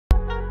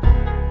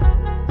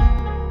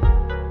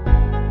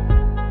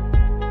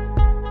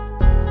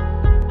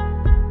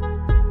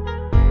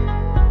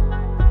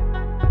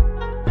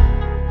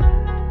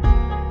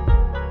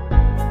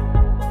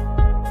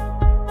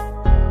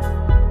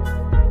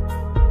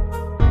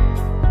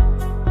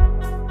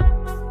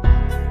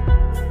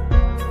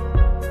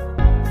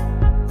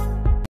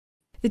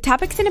The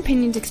topics and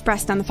opinions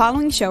expressed on the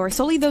following show are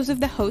solely those of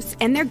the hosts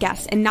and their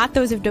guests and not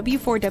those of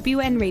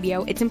W4WN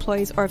Radio, its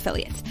employees, or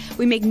affiliates.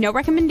 We make no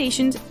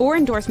recommendations or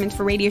endorsements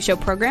for radio show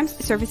programs,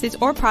 services,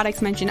 or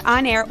products mentioned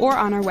on air or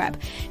on our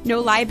web. No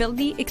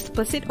liability,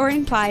 explicit or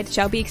implied,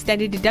 shall be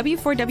extended to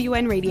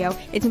W4WN Radio,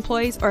 its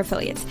employees, or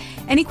affiliates.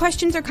 Any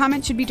questions or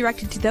comments should be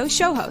directed to those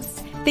show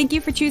hosts. Thank you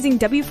for choosing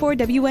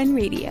W4WN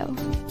Radio.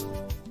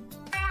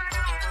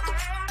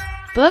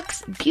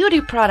 Books, beauty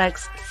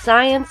products,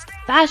 science,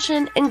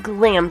 fashion, and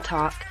glam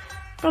talk.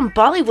 From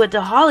Bollywood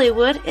to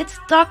Hollywood, it's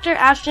Dr.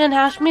 Afshan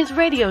Hashmi's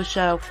radio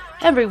show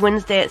every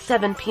Wednesday at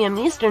 7 p.m.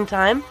 Eastern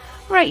Time,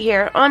 right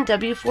here on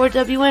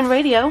W4WN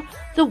Radio,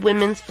 the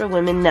Women's for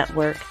Women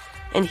network.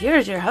 And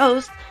here's your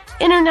host,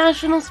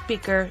 international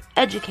speaker,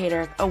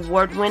 educator,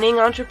 award-winning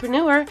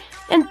entrepreneur,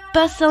 and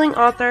best-selling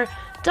author,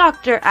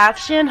 Dr.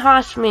 Afshan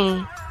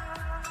Hashmi.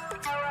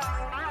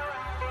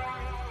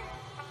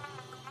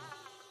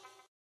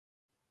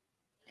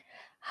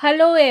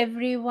 Hello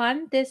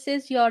everyone, this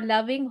is your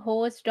loving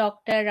host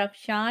Dr.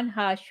 Afshan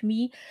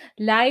Hashmi,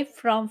 live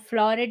from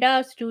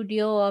Florida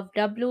studio of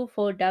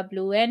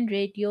W4WN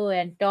Radio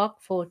and Talk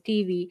 4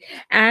 TV.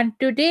 And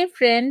today,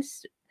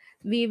 friends,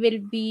 we will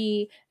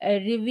be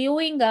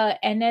reviewing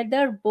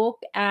another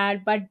book,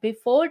 but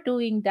before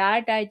doing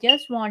that, I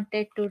just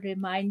wanted to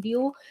remind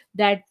you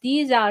that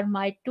these are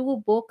my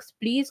two books.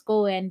 Please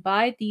go and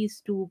buy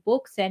these two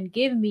books and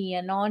give me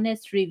an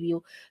honest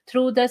review.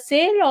 Through the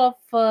sale of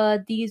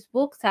these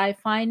books, I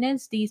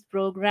finance these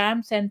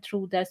programs and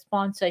through the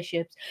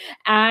sponsorships.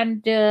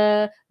 And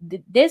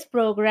this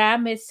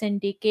program is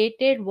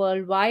syndicated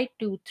worldwide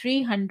to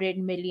 300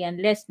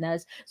 million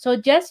listeners. So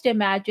just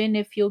imagine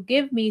if you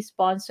give me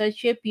sponsorship,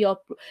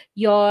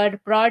 your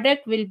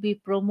product will be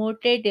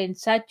promoted in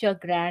such a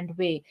grand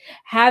way.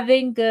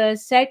 Having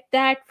said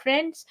that,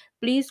 friends,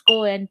 please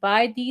go and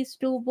buy these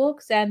two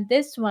books. And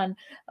this one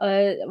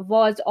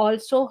was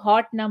also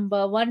hot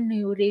 #1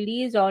 new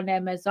release on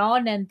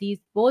Amazon, and these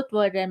both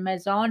were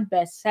Amazon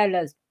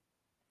bestsellers.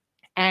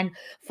 And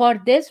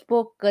for this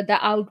book, The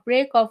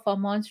Outbreak of a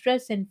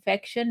Monstrous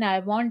Infection, I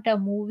want a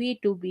movie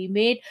to be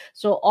made.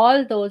 So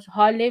all those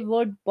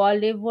Hollywood,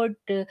 Bollywood,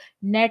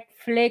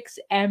 Netflix,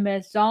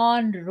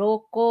 Amazon,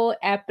 Roku,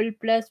 Apple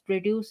Plus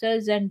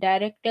producers and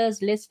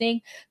directors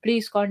listening,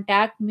 please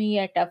contact me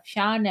at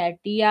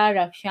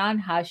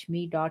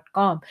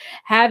afshan@drafshanhashmi.com.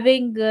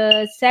 Having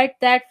said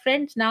that,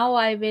 friends, now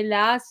I will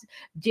ask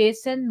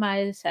Jason,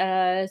 my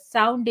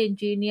sound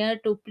engineer,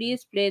 to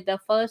please play the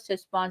first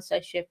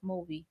sponsorship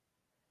movie.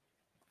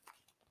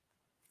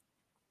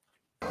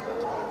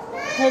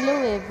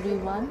 Hello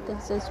everyone,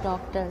 this is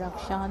Dr.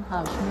 Afshan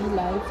Hashmi,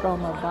 live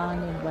from a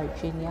barn in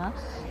Virginia,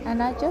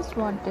 and I just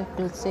wanted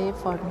to say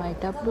for my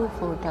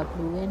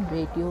W4WN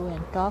Radio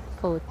and Talk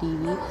 4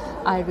 TV,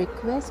 I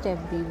request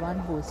everyone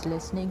who is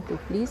listening to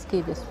please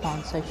give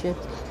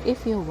sponsorships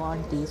if you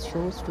want these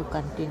shows to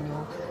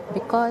continue,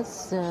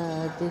 because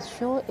this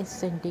show is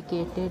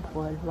syndicated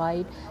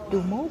worldwide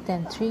to more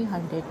than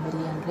 300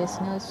 million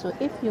listeners. So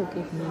if you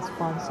give me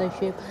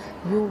sponsorship,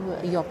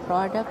 your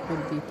product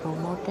will be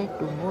promoted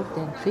to more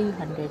than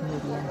 300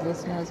 million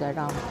listeners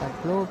around the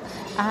globe.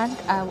 And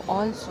I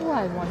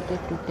wanted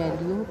to tell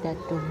you that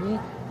to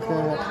make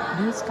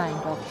these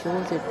kind of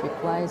shows, it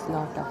requires a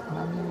lot of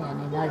money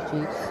and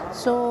energy.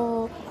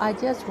 So I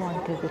just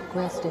want to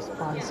request a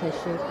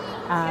sponsorship,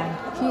 and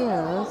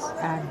cheers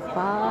and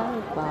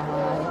bye.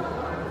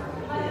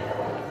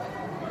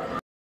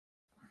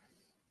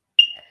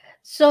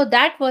 So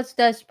that was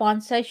the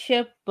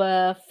sponsorship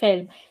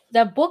film.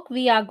 The book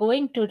we are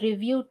going to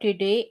review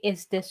today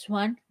is this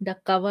one. The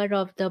cover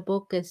of the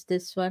book is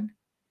this one.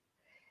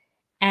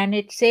 And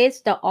it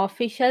says The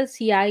Official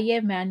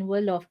CIA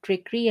Manual of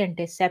Trickery and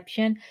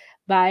Deception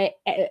by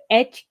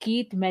H.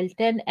 Keith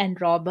Melton and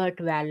Robert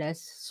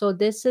Wallace. So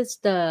this is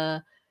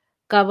the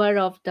cover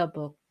of the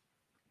book.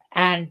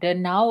 And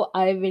now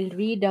I will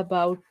read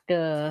about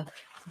the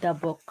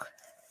book.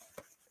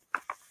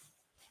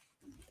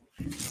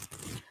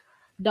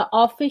 The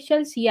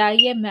Official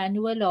CIA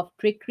Manual of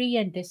Trickery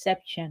and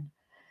Deception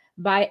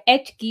by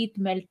H. Keith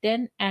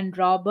Melton and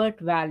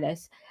Robert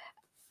Wallace.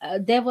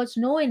 There was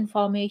no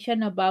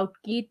information about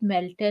Keith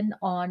Melton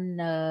on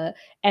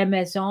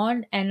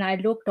Amazon, and I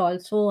looked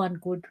also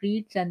on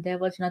Goodreads, and there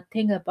was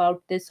nothing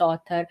about this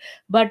author.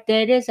 But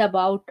there is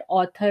about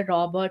author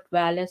Robert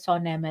Wallace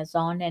on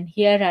Amazon, and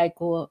here I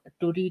go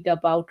to read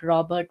about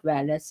Robert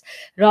Wallace.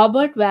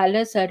 Robert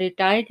Wallace, a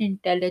retired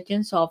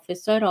intelligence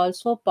officer,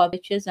 also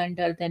publishes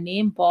under the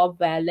name Bob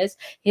Wallace.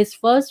 His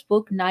first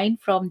book, 9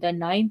 from the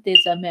 9th,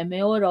 is a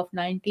memoir of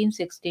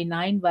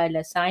 1969 while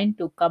assigned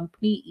to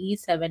Company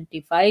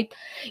E75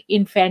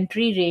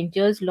 Infantry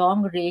Rangers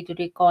Long Range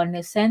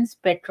Reconnaissance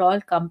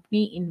Patrol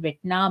Company in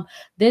Vietnam.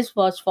 This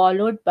was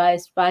followed by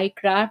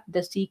Spycraft,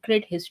 The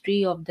Secret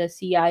History of the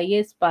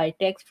CIA Spy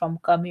Text from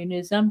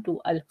Communism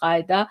to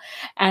Al-Qaeda,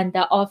 and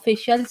The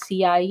Official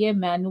CIA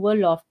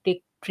Manual of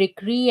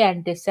Trickery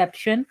and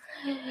Deception.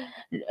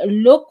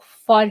 Look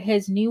for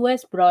his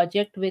newest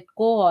project with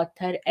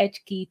co-author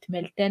H. Keith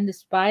Melton,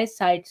 Spy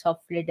Sites of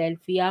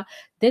Philadelphia.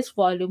 This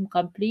volume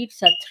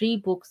completes a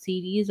three-book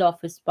series of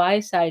spy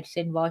sites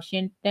in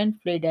Washington,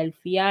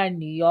 Philadelphia, and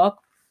New York,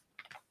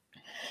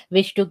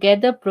 which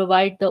together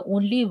provide the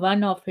only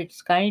one of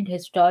its kind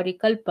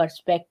historical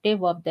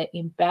perspective of the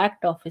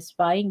impact of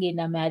spying in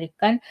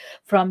American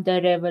from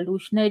the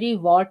Revolutionary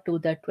War to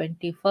the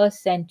 21st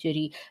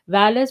century.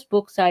 Wallace's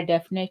books are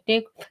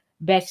definitive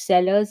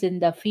bestsellers in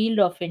the field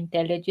of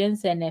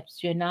intelligence and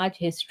espionage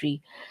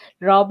history.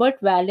 Robert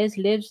Wallace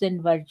lives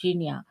in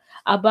Virginia.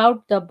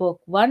 About the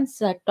book,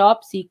 once a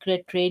top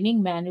secret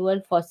training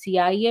manual for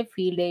CIA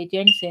field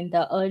agents in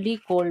the early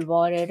Cold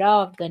War era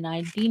of the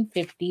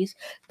 1950s,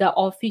 the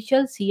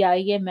official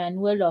CIA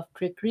Manual of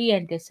Trickery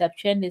and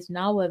Deception is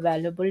now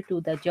available to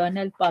the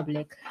general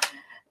public.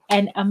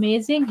 An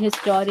amazing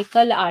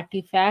historical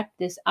artifact,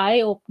 this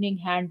eye opening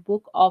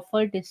handbook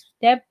offered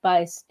step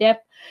by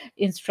step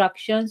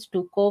instructions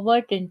to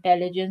covert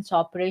intelligence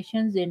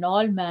operations in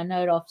all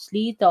manner of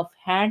sleight of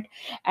hand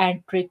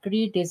and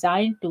trickery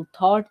designed to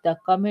thwart the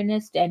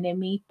communist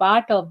enemy,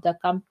 part of the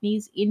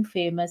company's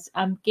infamous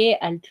MK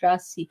Ultra,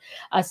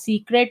 a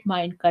secret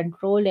mind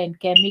control and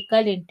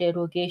chemical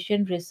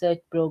interrogation research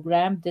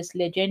program. This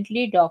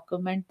legendary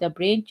document, the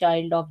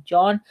brainchild of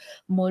John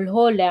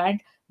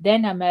Mulholland,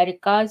 then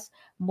America's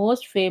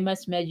most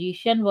famous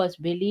magician, was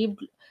believed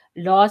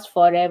lost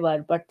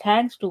forever. But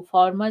thanks to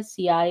former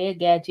CIA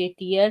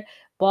gadgeteer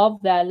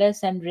Bob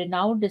Wallace and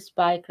renowned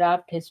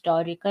spycraft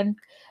historian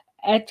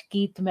at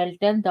Keith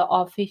Melton, the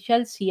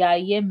official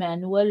CIA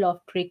Manual of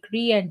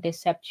Trickery and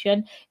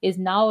Deception is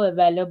now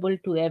available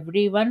to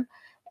everyone,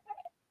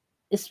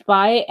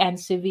 spy and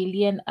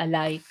civilian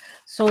alike.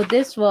 So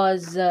this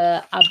was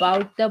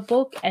about the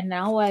book, and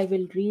now I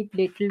will read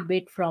little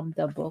bit from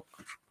the book.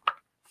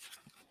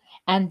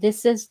 And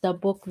this is the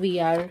book we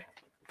are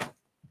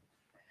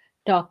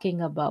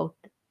talking about.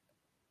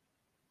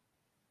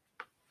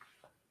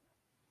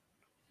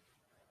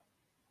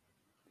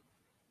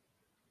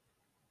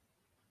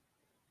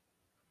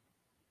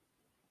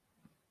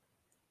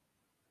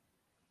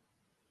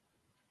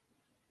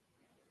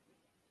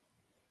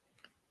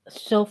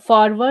 So,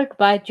 forward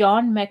by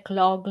John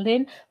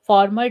McLaughlin,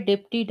 former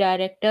Deputy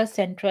Director,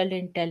 Central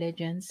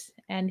Intelligence.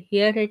 And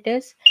here it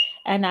is,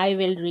 and I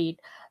will read.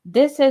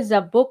 This is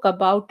a book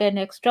about an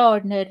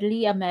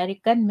extraordinarily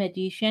American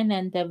magician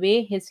and the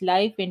way his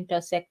life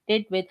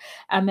intersected with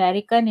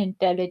American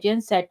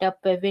intelligence at a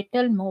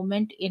pivotal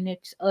moment in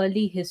its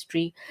early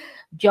history.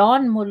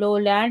 John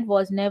Mulholland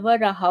was never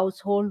a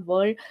household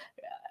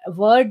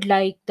word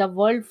like the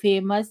world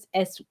famous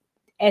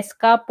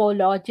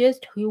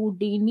escapologist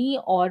Houdini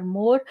or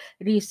more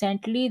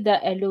recently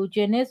the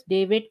illusionist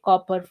David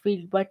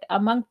Copperfield, but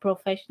among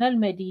professional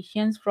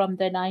magicians from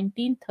the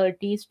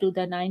 1930s to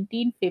the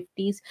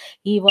 1950s,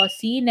 he was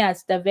seen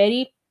as the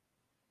very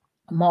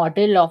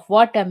model of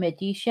what a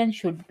magician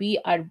should be: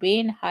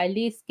 urbane,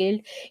 highly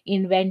skilled,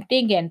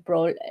 inventing, and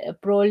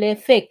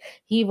prolific.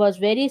 He was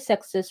very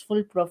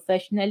successful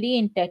professionally,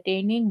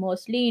 entertaining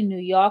mostly in New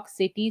York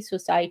City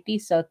society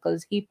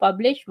circles. He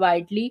published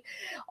widely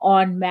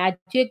on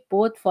magic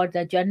both for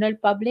the general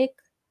public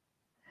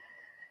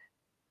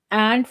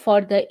and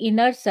for the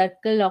inner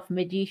circle of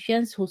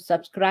magicians who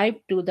subscribed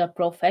to the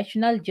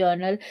professional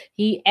journal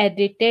he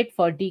edited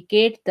for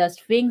decades. The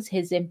Sphinx,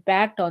 his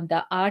impact on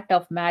the art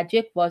of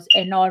magic was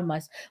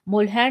enormous.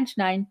 Mulholland's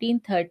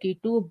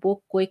 1932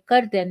 book,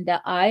 Quicker Than the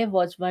Eye,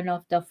 was one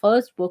of the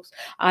first books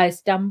I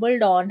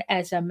stumbled on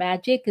as a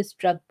magic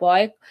struck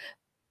boy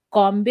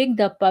combing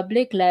the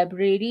public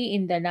library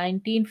in the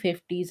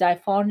 1950s. I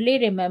fondly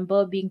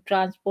remember being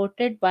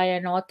transported by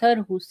an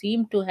author who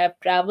seemed to have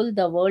traveled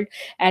the world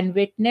and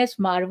witnessed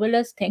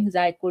marvelous things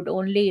I could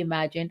only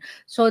imagine.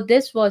 So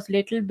this was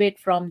little bit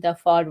from the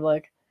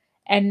forward.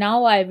 And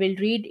now I will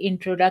read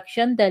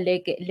Introduction, the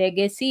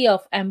Legacy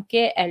of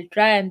MK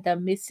Ultra and the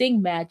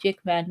Missing Magic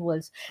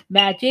Manuals.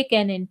 Magic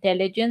and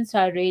intelligence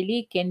are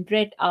really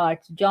kindred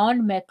arts.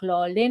 John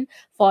McLaughlin,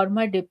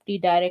 former Deputy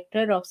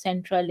Director of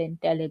Central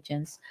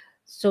Intelligence.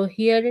 So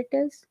here it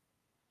is.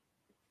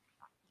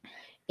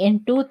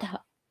 In 2000,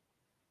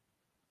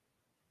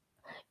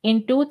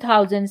 In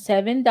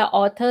 2007, the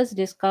authors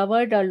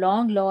discovered a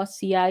long lost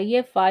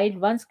CIA file,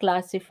 once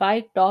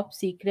classified top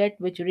secret,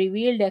 which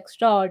revealed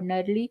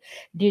extraordinary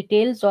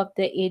details of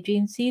the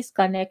agency's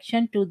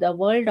connection to the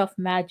world of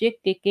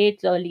magic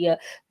decades earlier.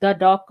 The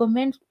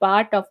document,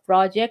 part of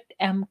Project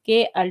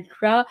MK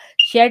Ultra,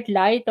 shed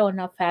light on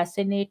a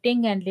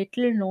fascinating and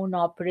little known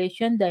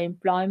operation: the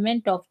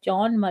employment of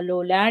John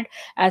Mulholland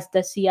as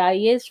the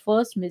CIA's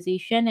first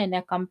musician, an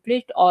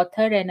accomplished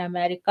author and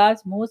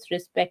America's most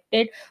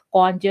respected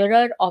conjurer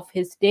of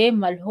his day.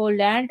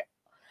 Mulholland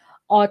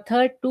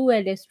authored 2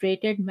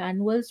 illustrated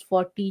manuals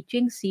for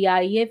teaching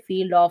CIA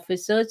field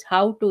officers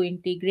how to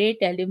integrate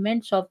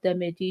elements of the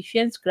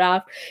magician's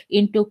craft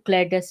into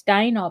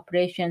clandestine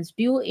operations.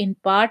 Due in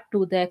part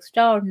to the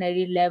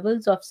extraordinary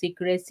levels of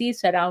secrecy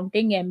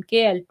surrounding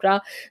MK Ultra,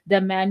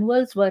 the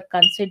manuals were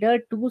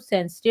considered too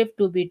sensitive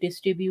to be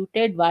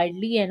distributed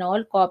widely, and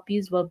all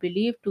copies were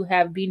believed to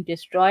have been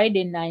destroyed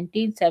in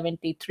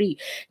 1973.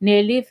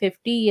 Nearly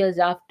 50 years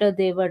after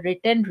they were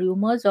written,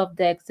 rumors of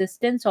the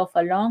existence of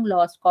a long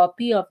lost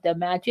copy of the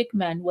magic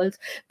manuals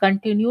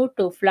continued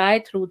to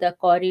fly through the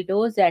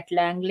corridors at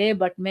Langley,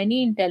 but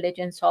many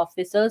intelligence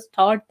officers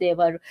thought they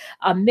were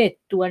a myth.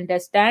 To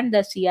understand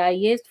the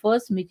CIA's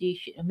first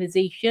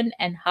musician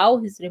and how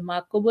his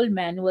remarkable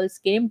manuals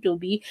came to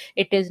be,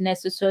 it is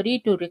necessary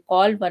to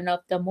recall one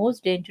of the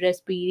most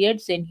dangerous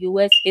periods in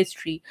US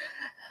history.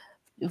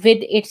 With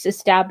its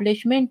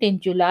establishment in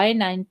July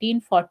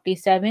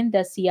 1947,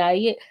 the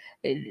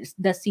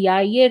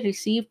CIA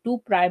received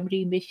two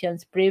primary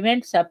missions: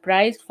 prevent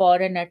surprise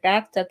foreign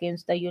attacks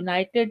against the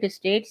United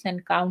States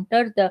and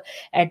counter the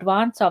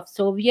advance of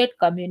Soviet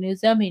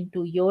communism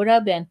into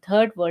Europe and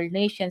Third World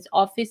nations.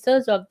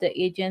 Officers of the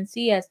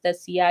agency, as the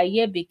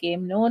CIA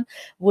became known,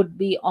 would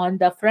be on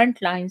the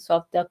front lines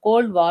of the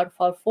Cold War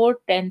for 4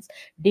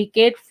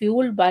 decades,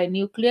 fueled by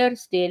nuclear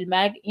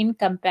stalemate,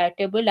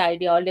 incompatible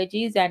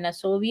ideologies, and a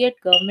Soviet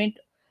government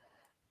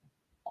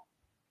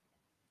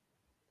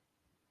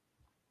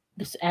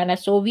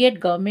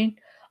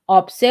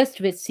obsessed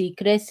with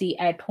secrecy.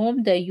 At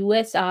home, the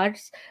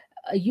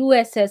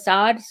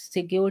USSR's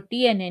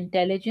security and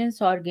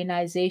intelligence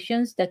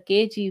organizations, the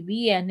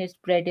KGB and its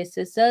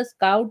predecessors,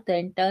 scoured the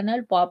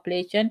internal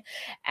population,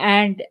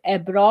 and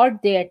abroad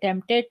they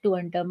attempted to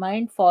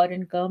undermine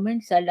foreign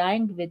governments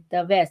aligned with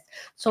the West.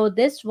 So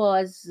this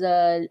was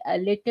a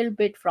little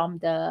bit from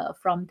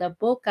the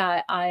book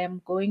I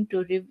am going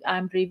to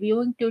I'm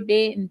reviewing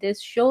today in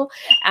this show.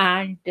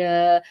 And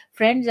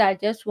friends, I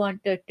just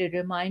wanted to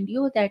remind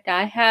you that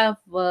I have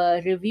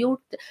reviewed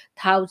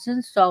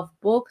thousands of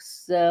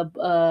books,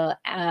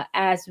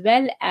 as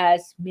well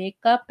as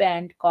makeup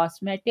and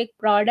cosmetic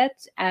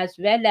products, as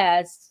well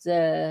as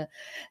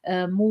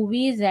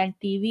movies and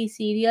TV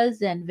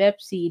serials and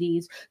web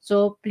series.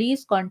 So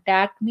please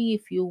contact me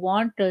if you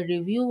want a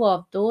review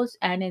of those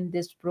and in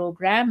this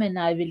program, and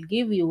I will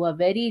give you a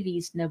very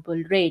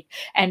reasonable rate.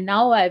 And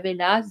now I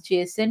will ask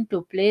Jason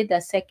to play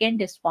the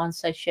second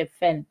sponsorship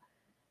film.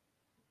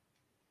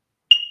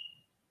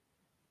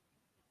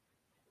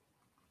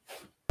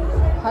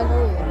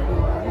 Hello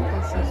everyone,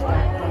 this is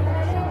Dr.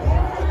 Afshan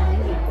Hashmi in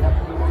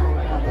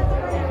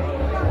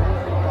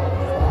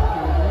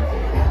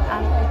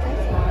and I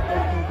just wanted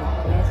to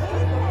request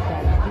you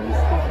that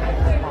please give me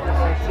a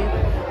sponsorship,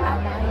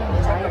 and I am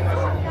live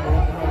from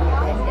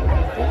Maryland,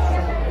 and this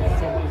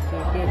show is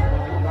syndicated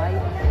worldwide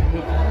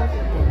with more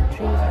than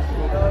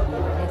 300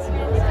 million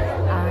listeners,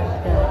 and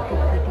to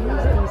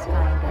produce these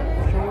kind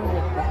of shows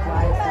it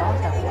requires a lot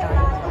of time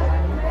and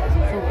money,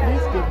 so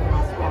please give me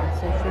a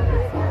sponsorship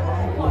if you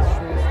want these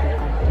shows to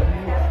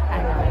continue,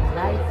 and I'm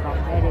live from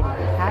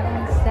Maryland.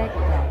 Having said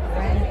that,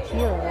 friend,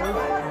 cheers and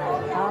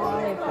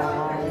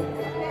bye-bye.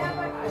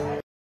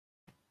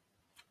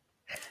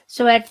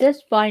 So at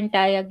this point,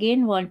 I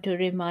again want to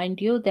remind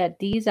you that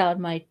these are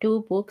my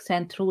two books,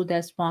 and through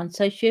the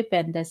sponsorship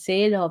and the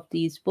sale of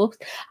these books,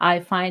 I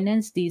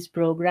finance these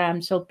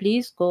programs. So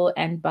please go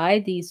and buy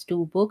these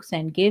two books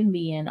and give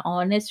me an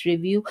honest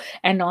review,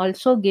 and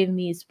also give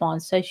me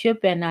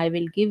sponsorship, and I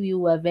will give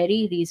you a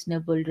very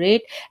reasonable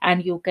rate.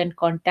 And you can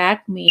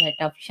contact me at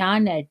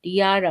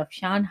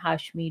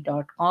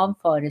afshan@drafshanhashmi.com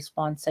for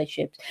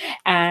sponsorships.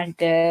 And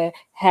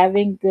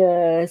having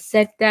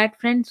said that,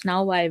 friends,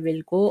 now I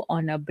will go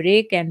on a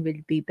break and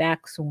will be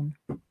back soon.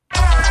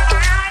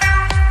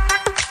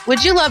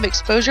 Would you love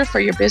exposure for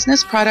your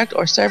business, product,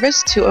 or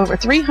service to over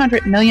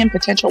 300 million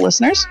potential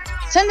listeners?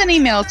 Send an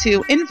email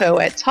to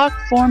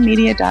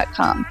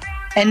info@talk4media.com.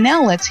 And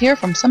now let's hear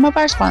from some of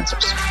our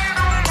sponsors.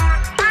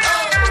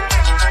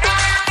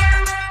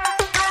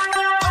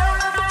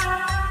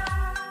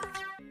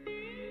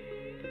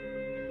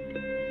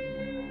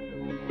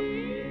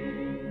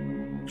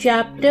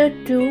 Chapter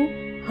 2: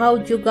 How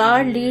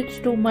Jugaad leads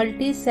to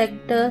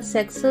multi-sector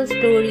success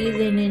stories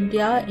in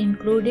India,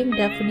 including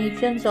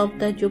definitions of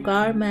the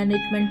Jugaad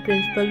management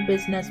principle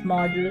business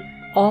model.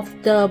 Of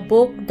the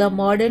book, The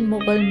Modern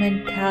Mughal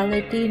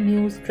Mentality,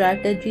 New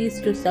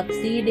Strategies to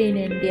Succeed in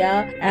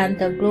India and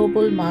the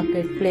Global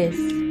Marketplace.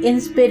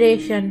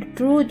 Inspiration.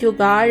 True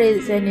Jugaad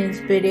is an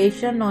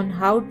inspiration on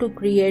how to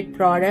create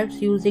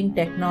products using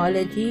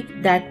technology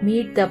that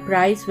meet the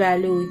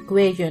price-value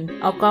equation.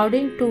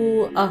 According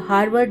to a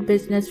Harvard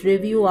Business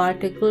Review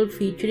article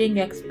featuring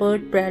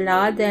expert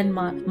Prahlad and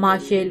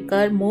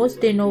Mashelkar,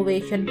 most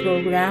innovation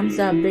programs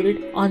are built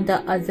on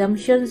the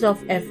assumptions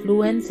of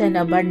affluence and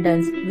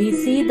abundance. We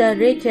see the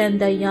rich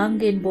and the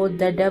young in both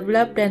the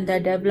developed and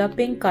the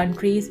developing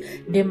countries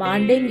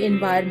demanding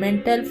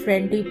environmental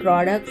friendly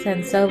products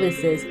and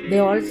services. companies. They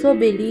also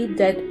believe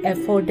that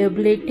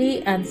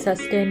affordability and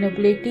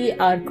sustainability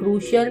are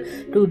crucial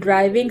to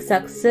driving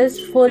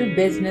successful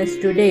business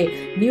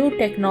today. New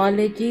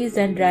technologies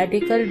and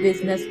radical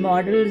business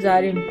models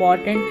are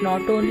important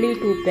not only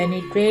to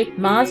penetrate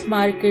mass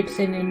markets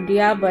in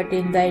India but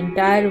in the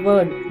entire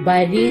world.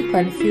 By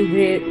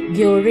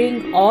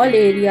reconfiguring all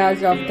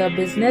areas of the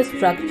business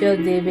structure,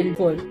 they will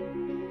pull.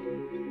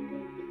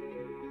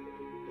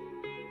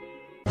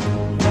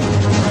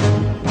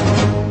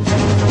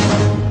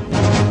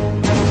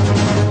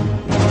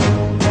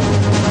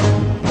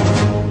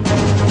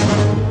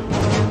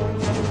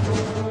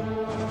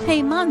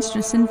 A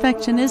monstrous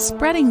infection is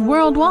spreading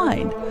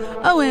worldwide.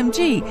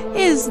 OMG,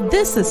 is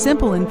this a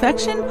simple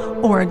infection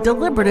or a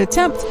deliberate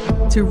attempt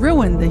to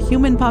ruin the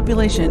human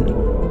population?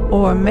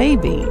 Or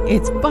maybe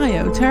it's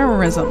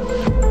bioterrorism.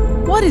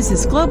 What is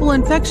this global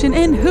infection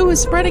and who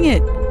is spreading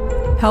it?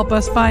 Help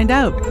us find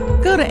out.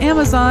 Go to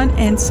Amazon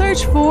and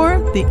search for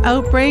The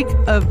Outbreak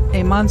of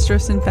a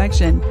Monstrous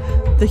Infection.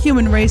 The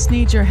human race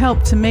needs your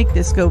help to make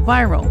this go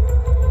viral.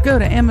 Go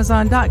to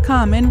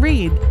Amazon.com and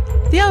read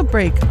The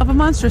Outbreak of a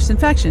Monstrous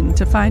Infection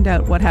to find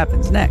out what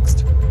happens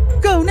next.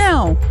 Go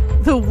now!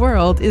 The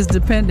world is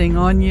depending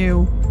on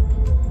you.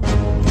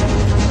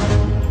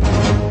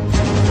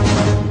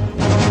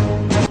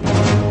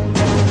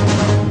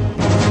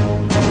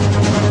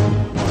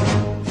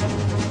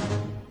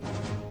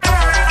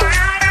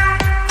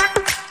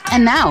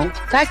 And now,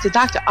 back to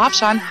Dr.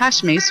 Afshan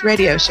Hashmi's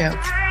radio show.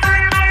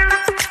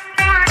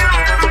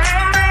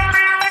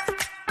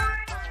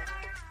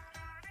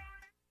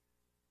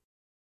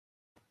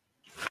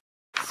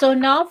 So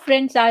now,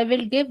 friends, I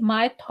will give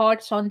my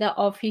thoughts on the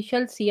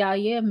official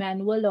CIA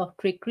Manual of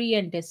Trickery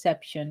and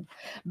Deception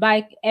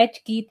by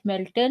H. Keith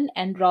Melton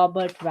and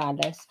Robert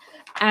Wallace.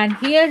 And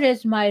here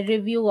is my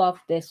review of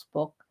this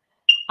book.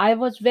 I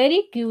was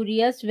very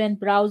curious when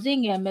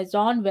browsing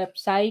Amazon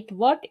website,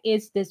 what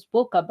is this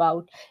book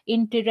about?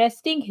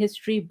 Interesting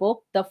history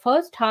book. The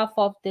first half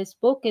of this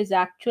book is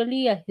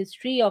actually a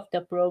history of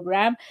the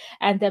program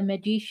and the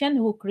magician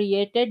who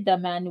created the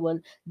manual.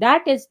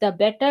 That is the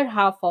better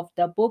half of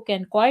the book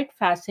and quite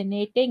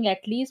fascinating,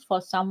 at least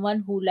for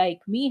someone who like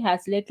me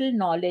has little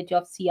knowledge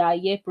of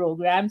CIA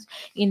programs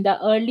in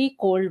the early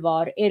Cold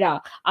War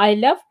era. I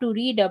love to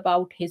read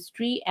about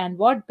history, and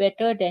what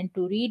better than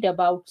to read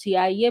about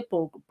CIA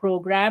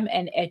program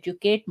and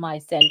educate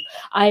myself.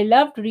 I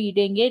loved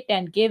reading it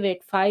and give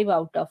it 5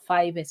 out of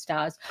 5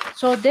 stars.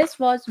 So this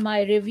was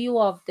my review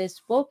of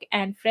this book.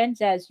 And friends,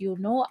 as you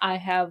know, I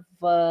have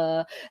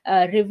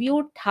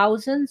reviewed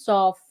thousands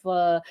of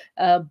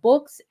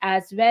books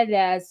as well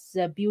as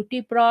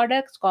beauty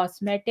products,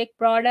 cosmetic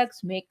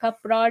products,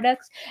 makeup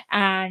products,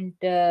 and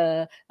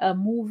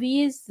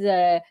movies,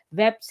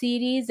 web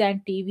series,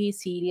 and TV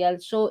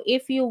serials. So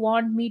if you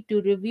want me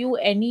to review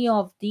any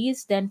of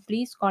these, then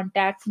please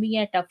contact me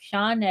at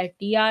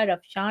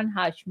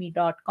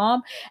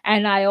afshan@drafshanhashmi.com,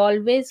 and I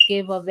always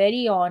give a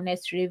very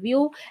honest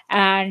review,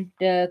 and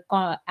do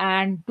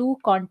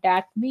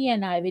contact me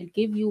and I will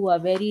give you a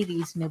very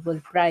reasonable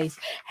price.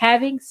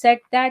 Having said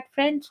that,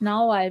 friends,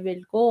 now I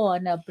will go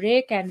on a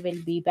break and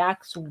will be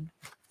back soon.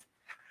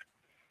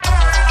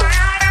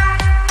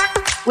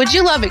 Would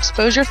you love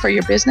exposure for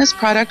your business,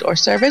 product, or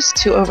service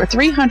to over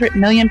 300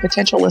 million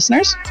potential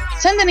listeners?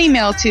 Send an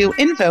email to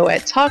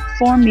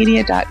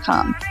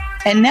info@talk4media.com.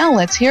 And now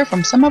let's hear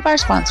from some of our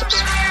sponsors.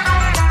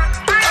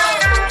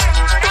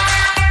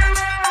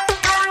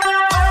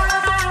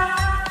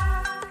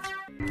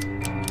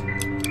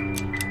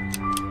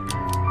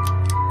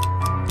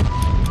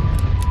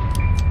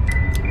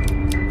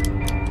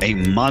 A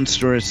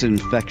monstrous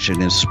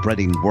infection is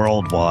spreading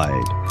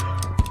worldwide.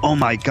 Oh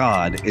my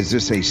God, is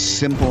this a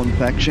simple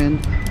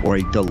infection or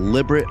a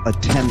deliberate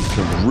attempt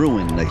to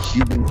ruin the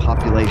human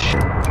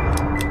population?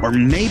 Or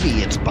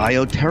maybe it's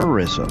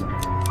bioterrorism.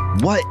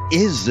 What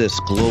is this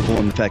global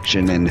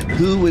infection and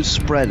who is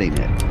spreading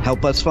it?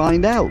 Help us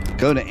find out.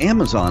 Go to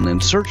Amazon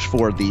and search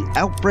for The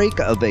Outbreak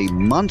of a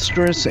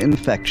Monstrous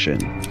Infection.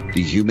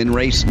 The human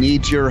race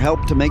needs your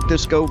help to make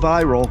this go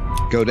viral.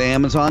 Go to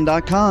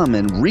Amazon.com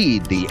and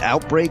read The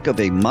Outbreak of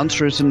a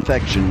Monstrous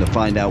Infection to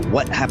find out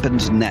what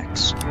happens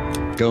next.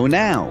 Go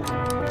now.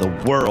 The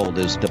world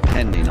is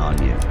depending on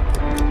you.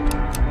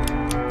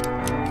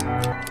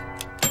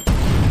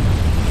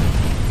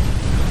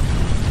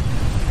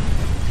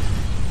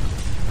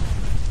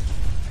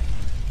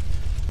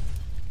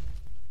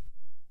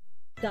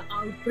 The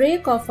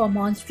Outbreak of a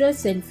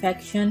Monstrous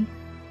Infection,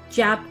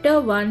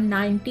 Chapter 1,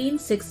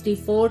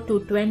 1964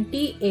 to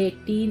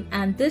 2018,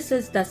 and this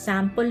is the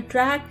sample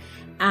track,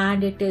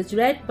 and it is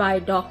read by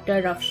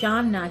Dr.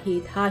 Afshan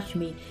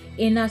Hashmi.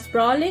 In a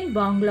sprawling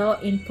bungalow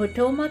in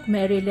Potomac,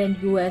 Maryland,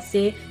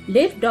 USA,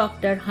 lived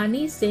Dr.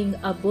 Honey Singh,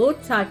 a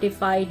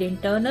board-certified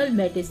internal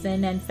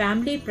medicine and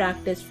family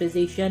practice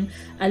physician,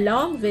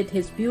 along with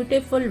his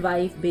beautiful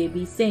wife,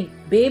 Baby Singh.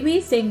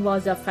 Baby Singh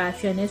was a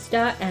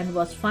fashionista and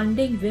was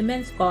funding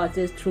women's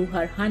causes through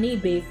her Honey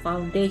Bay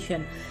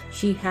Foundation.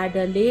 She had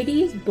a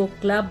ladies' book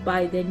club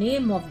by the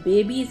name of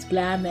Baby's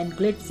Glam and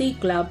Glitzy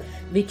Club,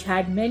 which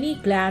had many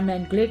glam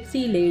and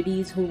glitzy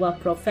ladies who were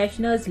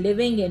professionals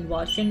living in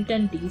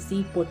Washington,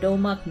 D.C.,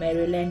 Potomac,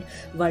 Maryland,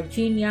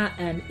 Virginia,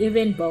 and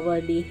even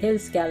Beverly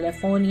Hills,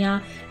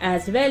 California,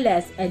 as well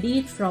as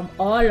elites from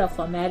all of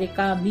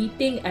America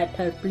meeting at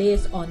her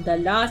place on the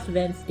last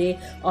Wednesday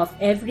of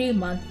every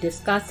month,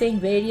 discussing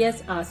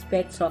various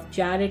aspects of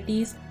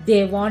charities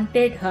they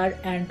wanted her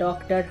and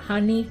Dr.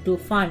 Honey to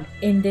fund.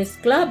 In this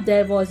club,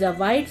 there was a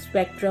wide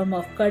spectrum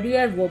of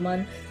career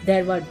women.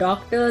 There were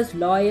doctors,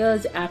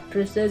 lawyers,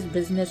 actresses,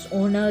 business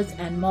owners,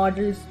 and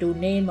models, to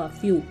name a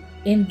few.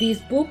 In these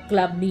book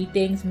club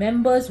meetings,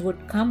 members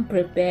would come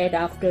prepared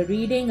after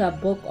reading a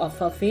book of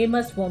a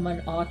famous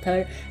woman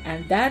author,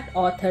 and that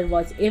author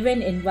was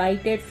even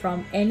invited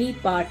from any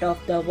part of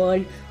the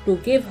world to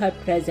give her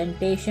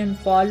presentation,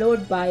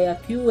 followed by a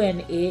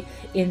Q&A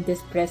in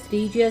this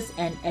prestigious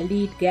and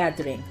elite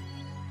gathering.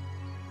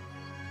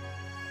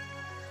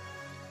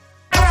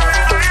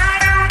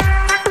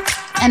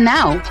 And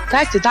now,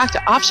 back to Dr.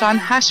 Afshan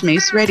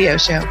Hashmi's radio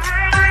show.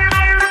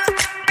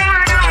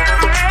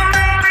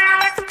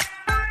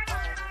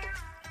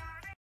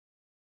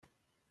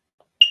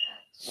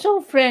 So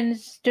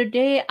friends,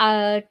 today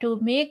to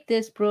make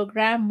this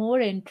program more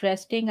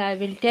interesting, I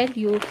will tell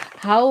you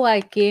how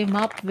I came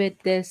up with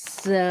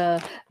this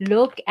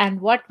look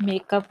and what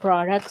makeup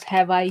products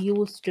have I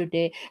used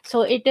today.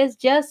 So it is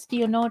just,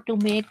 to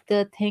make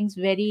the things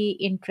very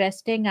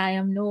interesting. I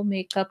am no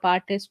makeup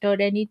artist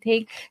or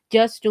anything,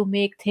 just to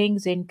make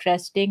things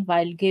interesting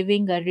while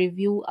giving a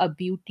review, a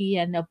beauty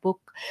and a book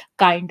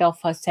kind of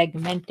a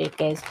segment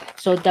it is.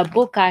 So the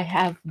book I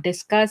have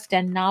discussed,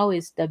 and now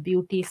is the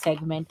beauty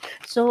segment.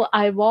 So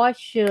I I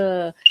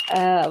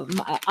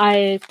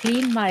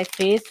clean my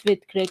face with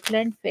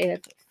Kirkland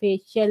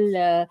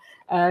facial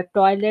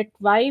toilet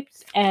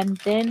wipes, and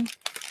then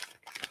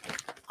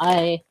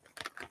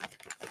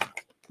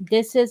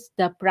this is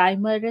the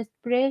primer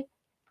spray.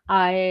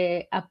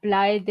 I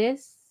apply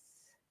this,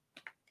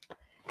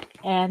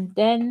 and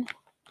then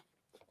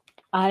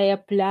I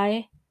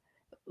apply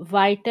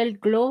Vital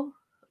Glow,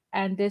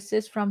 and this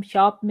is from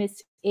Shop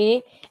Miss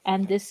A,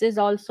 and this is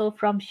also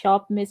from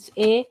Shop Miss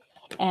A.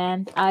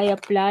 And I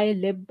apply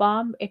lip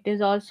balm, it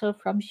is also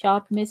from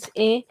Shop Miss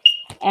A.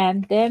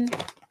 And then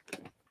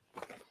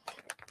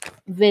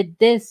with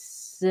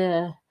this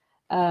beauty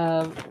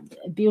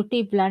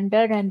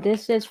blender, and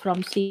this is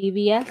from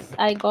CVS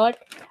I got.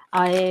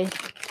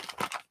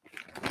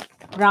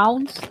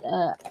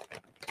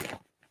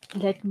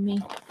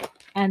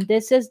 And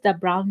this is the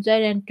bronzer,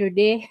 and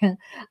today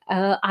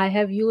I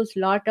have used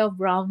lot of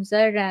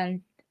bronzer,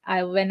 and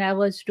when I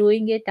was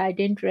doing it I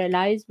didn't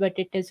realize, but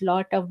it is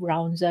lot of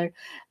bronzer.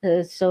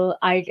 So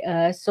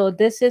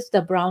this is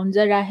the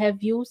bronzer I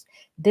have used.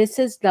 This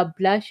is the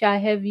blush I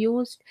have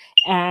used,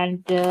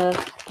 and the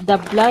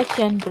blush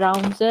and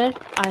bronzer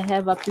I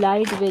have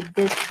applied with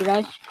this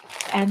brush,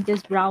 and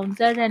this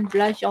bronzer and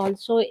blush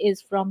also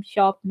is from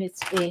Shop Miss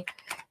A.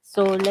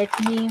 So let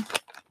me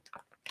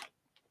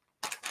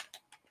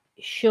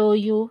show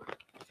you.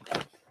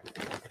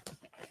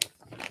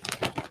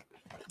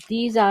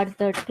 These are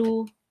the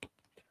two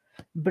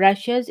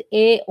brushes,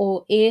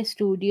 AOA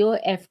Studio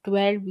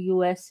F12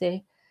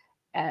 USA.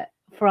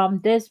 From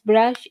this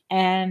brush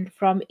and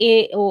from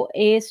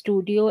AOA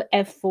Studio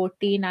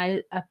F14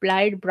 I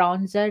applied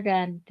bronzer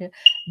and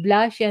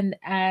blush, and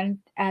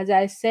as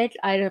I said,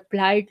 I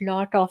applied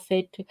lot of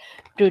it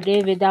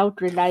today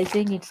without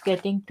realizing it's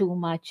getting too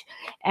much.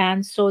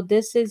 And so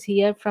this is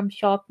here from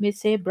Shop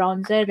Miss A,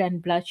 bronzer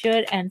and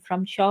blusher, and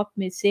from Shop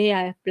Miss A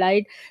I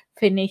applied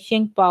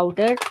finishing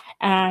powder,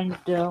 and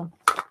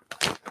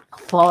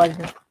for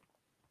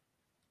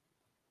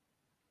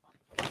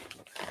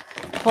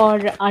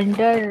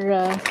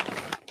under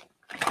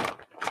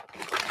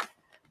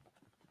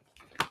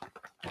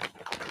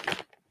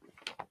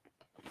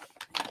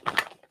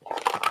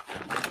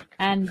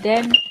and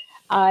then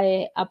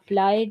I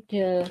applied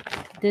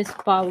this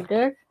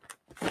powder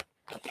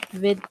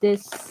with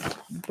this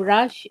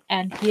brush,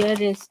 and here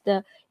is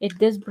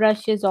this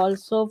brush is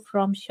also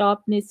from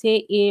Shop Miss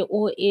A,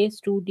 AOA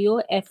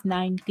Studio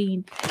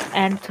F19,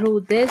 and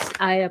through this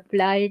I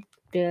applied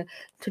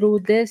through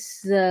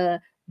this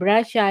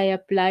brush I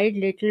applied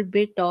little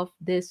bit of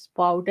this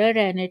powder,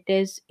 and it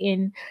is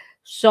in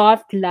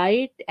soft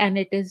light, and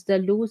it is the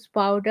loose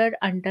powder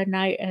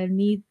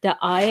underneath the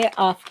eye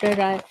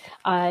after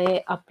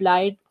I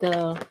applied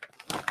the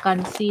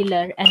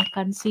concealer, and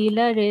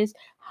concealer is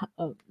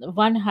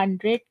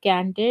 100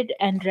 Candid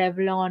and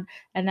Revlon,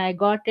 and I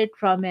got it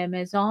from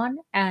Amazon.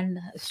 And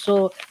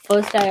so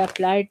first I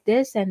applied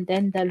this and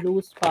then the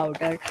loose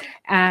powder,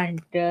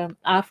 and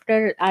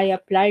after I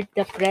applied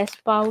the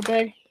pressed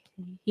powder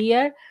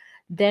here,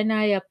 Then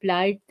I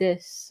applied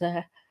this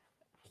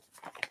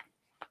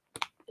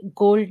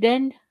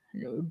Golden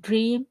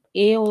Dream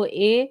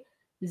AOA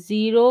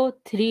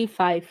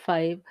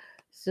 0355.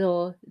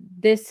 So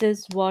this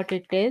is what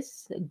it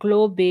is,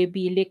 Glow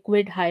Baby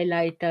liquid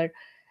highlighter.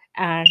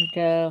 And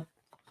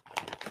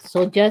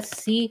so just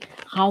see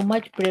how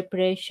much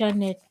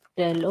preparation it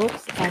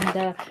looks.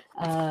 And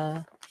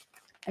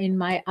in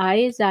my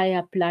eyes I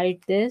applied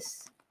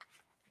this.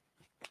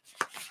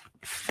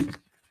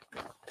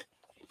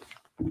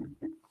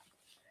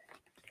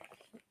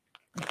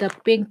 The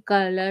pink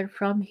color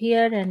from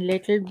here and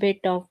little bit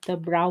of the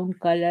brown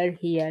color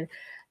here,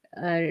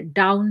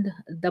 down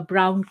the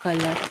brown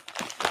color,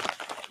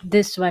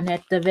 this one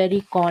at the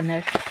very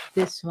corner,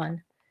 this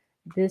one,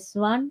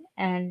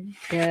 and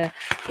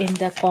in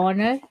the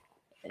corner,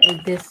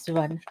 this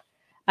one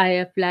I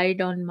applied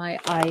on my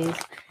eyes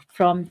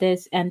from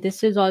this. And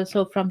this is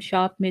also from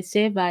shop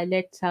Mise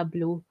Violets Are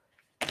Blue.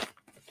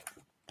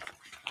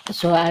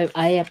 So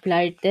I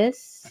applied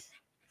this.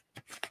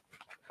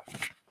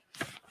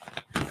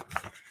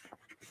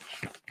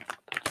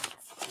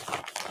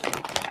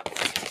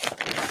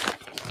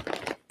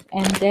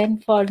 And then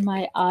for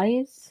my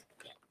eyes,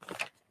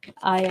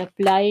 I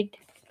applied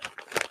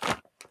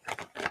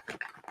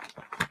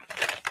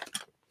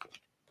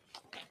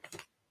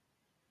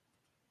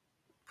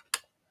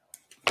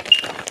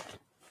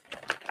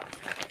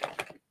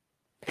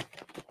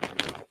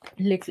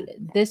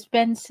this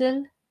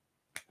pencil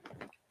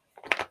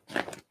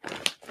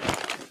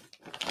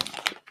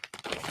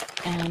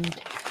and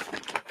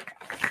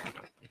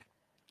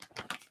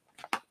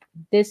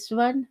this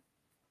one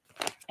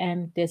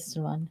and this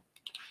one.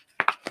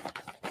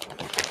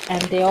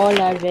 And they all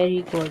are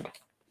very good.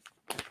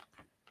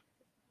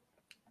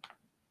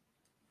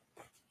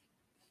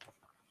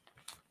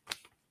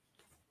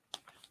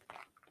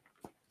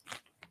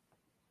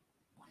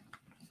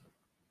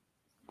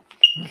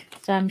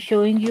 So I'm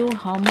showing you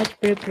how much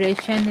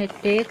preparation it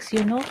takes,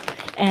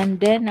 and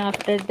then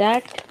after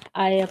that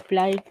I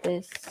applied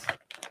this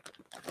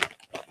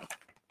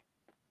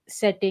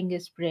setting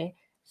spray.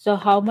 So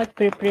how much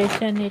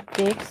preparation it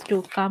takes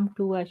to come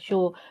to a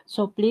show.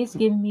 So please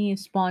give me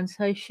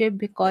sponsorship,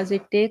 because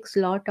it takes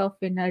a lot of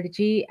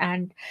energy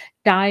and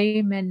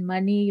time and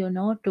money,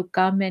 to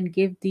come and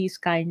give these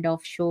kind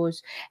of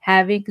shows.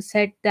 Having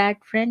said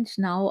that, friends,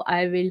 now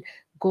I will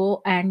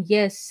go and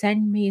yes,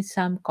 send me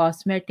some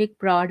cosmetic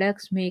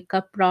products,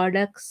 makeup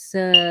products,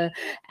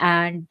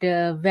 and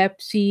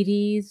web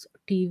series,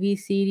 TV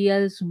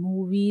serials,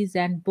 movies,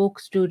 and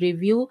books to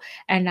review,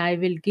 and I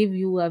will give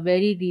you a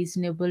very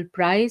reasonable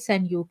price.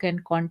 And you can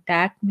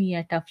contact me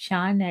at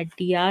Afshan at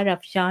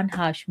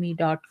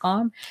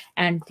drafshanhashmi.com.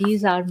 And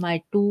these are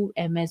my 2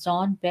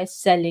 Amazon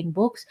best-selling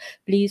books.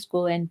 Please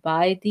go and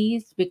buy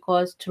these,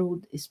 because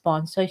through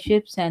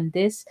sponsorships and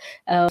this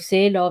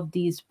sale of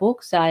these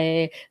books,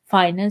 I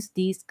finance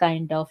these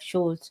kind of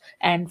shows.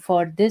 And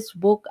for this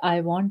book,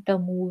 I want a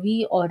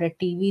movie or a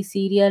TV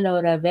serial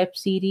or a web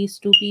series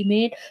to be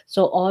made.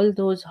 So all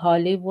those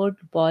Hollywood,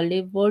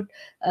 Bollywood,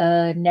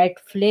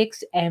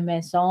 Netflix,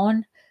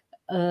 Amazon,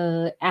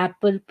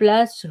 Apple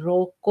Plus,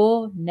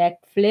 Roku,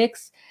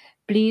 Netflix.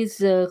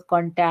 Please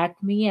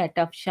contact me at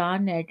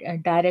Afshan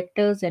at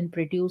directors and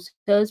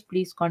producers.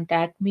 Please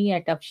contact me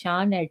at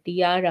Afshan at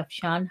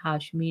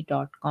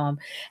drafshanhashmi.com.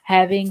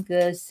 Having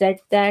said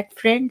that,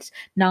 friends,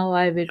 now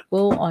I will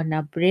go on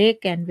a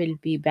break and will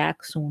be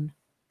back soon.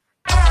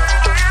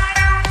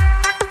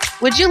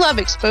 Would you love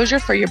exposure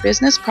for your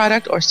business,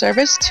 product, or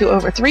service to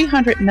over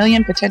 300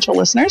 million potential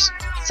listeners?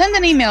 Send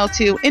an email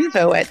to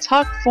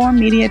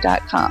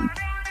info@talk4media.com.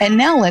 And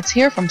now let's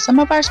hear from some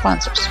of our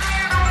sponsors.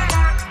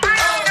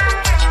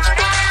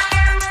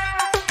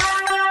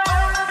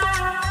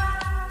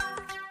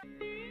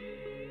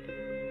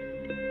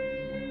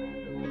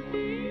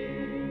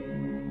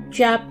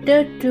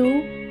 Chapter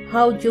 2: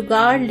 How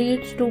Jugaad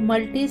leads to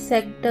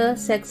multi-sector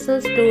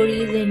success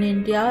stories in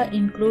India,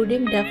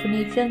 including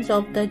definitions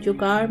of the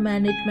Jugaad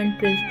management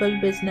principle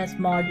business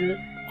model.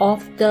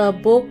 Of the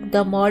book,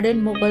 The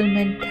Modern Mughal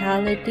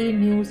Mentality,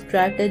 New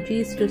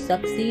Strategies to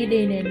Succeed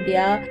in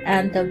India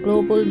and the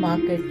Global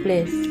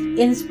Marketplace.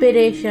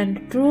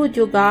 Inspiration. True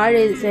Jugaad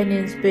is an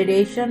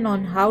inspiration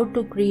on how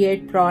to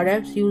create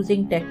products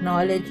using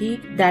technology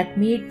that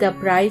meet the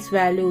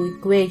price-value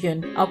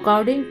equation.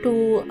 According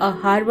to a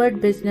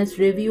Harvard Business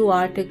Review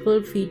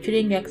article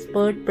featuring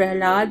expert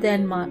Prahlad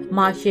and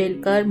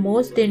Mashelkar,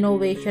 most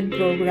innovation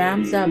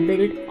programs are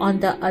built on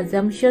the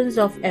assumptions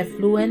of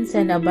affluence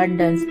and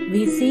abundance.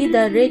 We see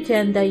the rich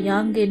and the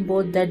young in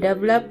both the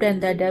developed and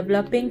the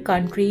developing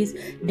countries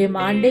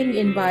demanding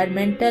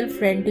environmental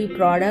friendly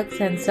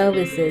products and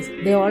services.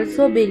 They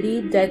also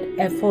believe that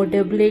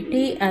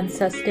affordability and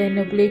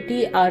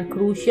sustainability are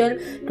crucial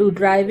to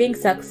driving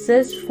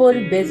successful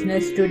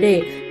business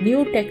today.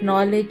 New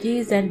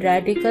technologies and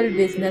radical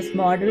business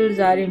models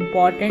are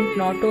important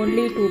not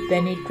only to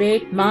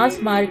penetrate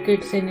mass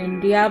markets in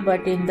India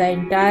but in the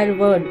entire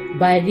world.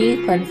 By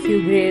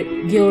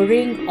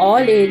reconfiguring all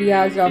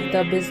areas of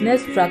the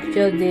business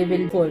structure, they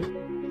will pull.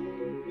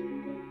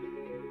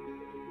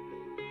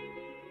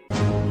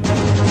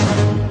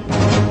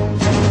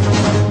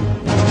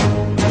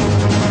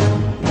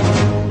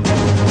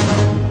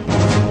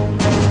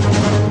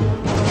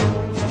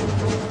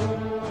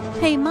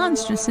 A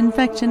monstrous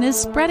infection is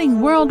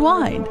spreading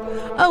worldwide.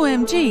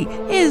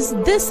 OMG, is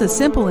this a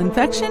simple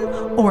infection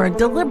or a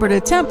deliberate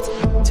attempt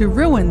to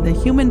ruin the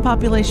human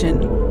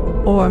population?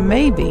 Or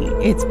maybe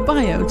it's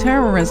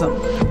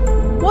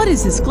bioterrorism. What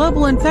is this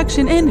global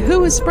infection and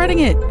who is spreading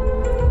it?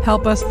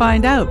 Help us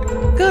find out.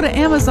 Go to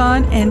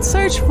Amazon and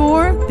search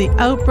for The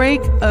Outbreak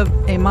of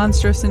a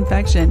Monstrous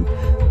Infection.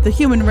 The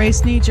human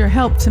race needs your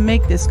help to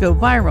make this go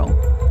viral.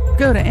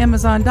 Go to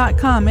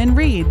Amazon.com and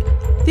read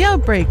The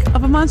Outbreak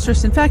of a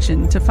Monstrous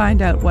Infection to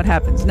find out what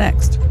happens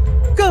next.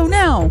 Go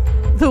now!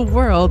 The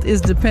world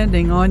is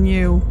depending on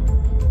you.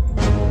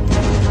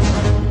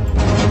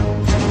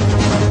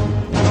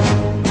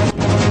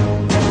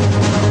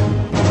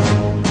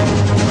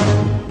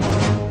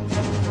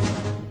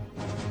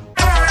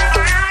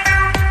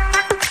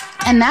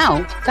 And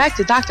now, back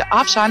to Dr.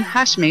 Afshan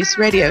Hashmi's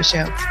radio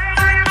show.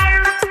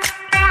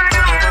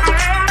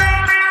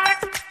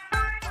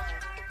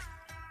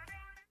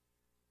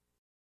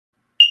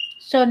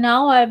 So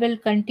now I will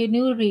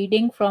continue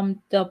reading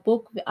from the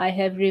book I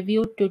have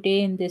reviewed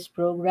today in this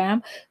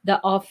program,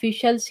 The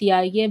Official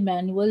CIA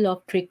Manual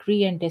of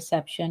Trickery and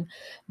Deception.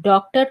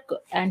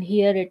 And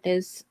here it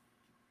is.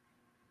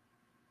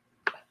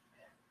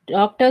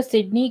 Dr.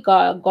 Sidney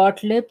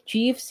Gottlieb,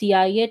 Chief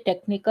CIA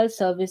Technical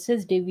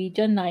Services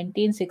Division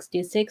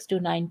 1966 to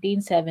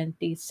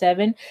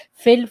 1977,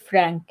 Phil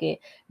Franke.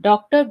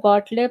 Dr.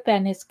 Gottlieb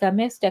and his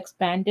chemists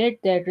expanded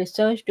their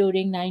research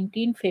during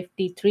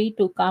 1953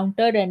 to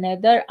counter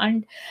another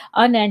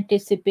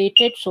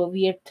unanticipated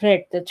Soviet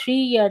threat. The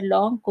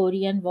 3-year-long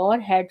Korean War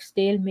had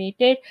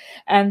stalemated,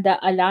 and the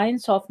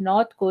alliance of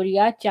North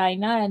Korea,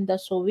 China, and the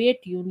Soviet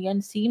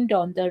Union seemed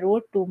on the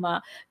road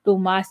to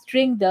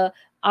mastering the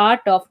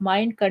art of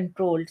mind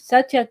control.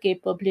 Such a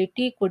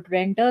capability could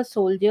render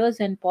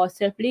soldiers and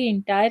possibly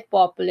entire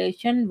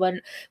populations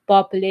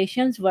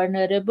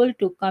vulnerable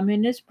to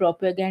communist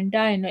propaganda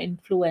and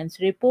influence.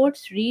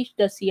 Reports reached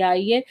the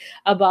CIA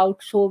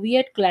about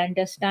Soviet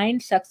clandestine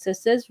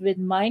successes with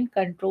mind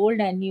control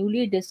and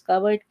newly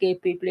discovered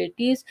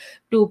capabilities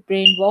to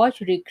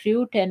brainwash,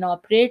 recruit, and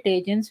operate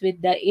agents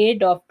with the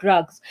aid of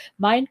drugs.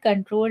 Mind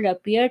control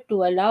appeared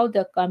to allow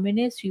the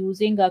communists,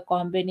 using a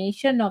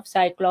combination of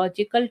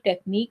psychological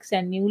techniques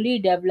and newly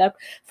developed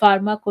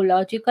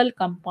pharmacological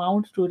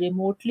compounds, to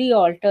remotely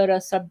alter a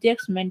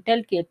subject's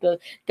mental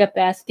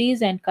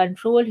capacities and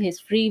control his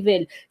free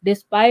will.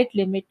 Despite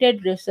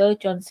limited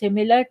research on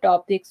similar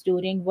topics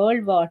during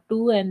World War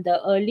II and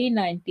the early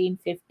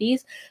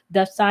 1950s,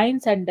 the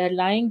science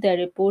underlying the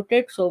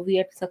reported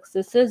Soviet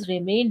successes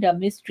remained a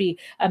mystery.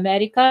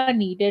 America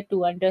needed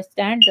to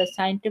understand the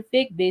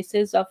scientific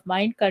basis of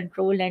mind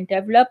control and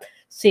develop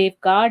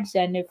safeguards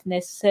and, if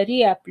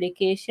necessary,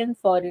 applications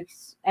for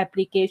its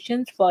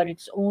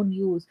own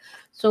use.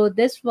 So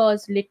this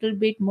was little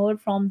bit more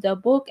from the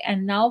book,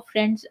 and now,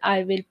 friends,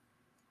 I will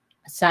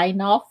sign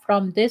off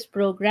from this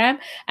program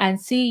and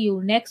see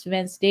you next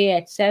Wednesday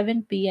at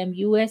 7 p.m.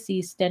 US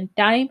Eastern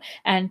Time,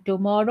 and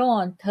tomorrow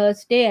on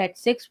Thursday at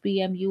 6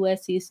 p.m.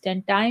 US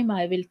Eastern Time.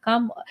 I will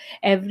come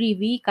every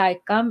week. I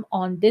come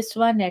on this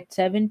one at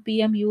 7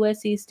 p.m.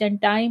 US Eastern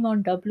Time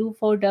on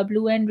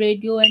W4WN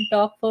Radio and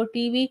Talk 4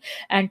 TV,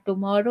 and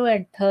tomorrow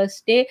and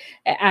Thursday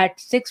at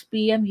 6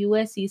 p.m.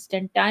 US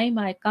Eastern Time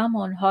I come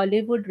on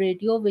Hollywood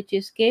Radio, which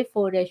is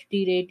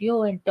K4HD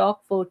Radio and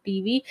Talk 4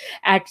 TV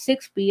at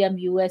 6 p.m.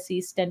 US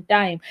Eastern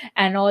Time.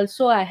 And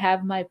also I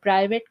have my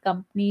private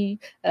company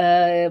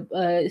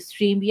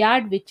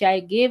StreamYard, which I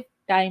give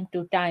time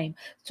to time.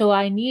 So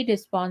I need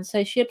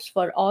sponsorships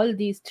for all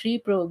these 3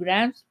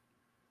 programs.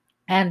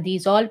 And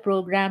these all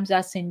programs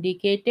are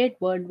syndicated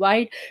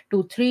worldwide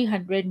to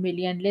 300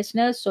 million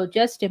listeners. So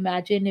just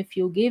imagine, if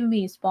you give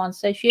me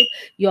sponsorship,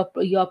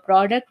 your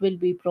product will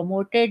be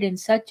promoted in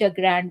such a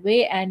grand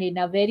way and in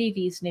a very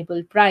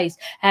reasonable price.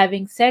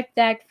 Having said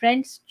that,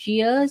 friends,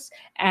 cheers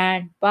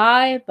and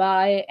bye.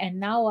 And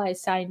now I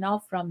sign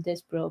off from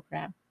this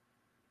program.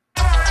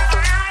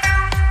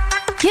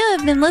 You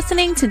have been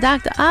listening to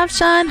Dr.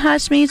 Afshan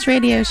Hashmi's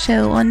radio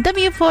show on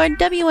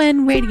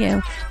W4WN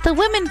Radio, the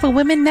Women for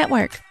Women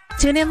Network.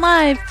 Tune in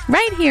live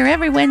right here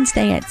every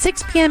Wednesday at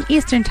 6 p.m.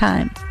 Eastern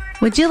Time.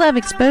 Would you love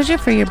exposure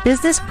for your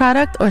business,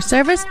 product, or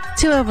service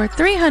to over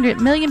 300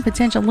 million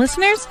potential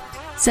listeners?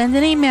 Send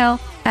an email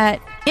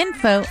at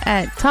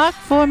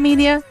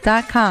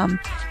info@talk4media.com.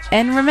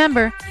 And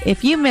remember,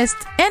 if you missed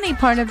any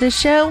part of this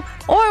show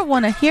or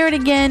want to hear it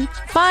again,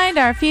 find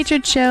our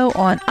featured show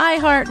on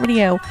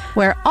iHeartRadio,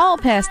 where all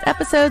past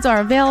episodes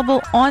are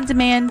available on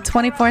demand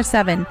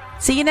 24/7.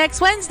 See you next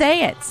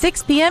Wednesday at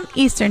 6 p.m.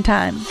 Eastern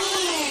Time.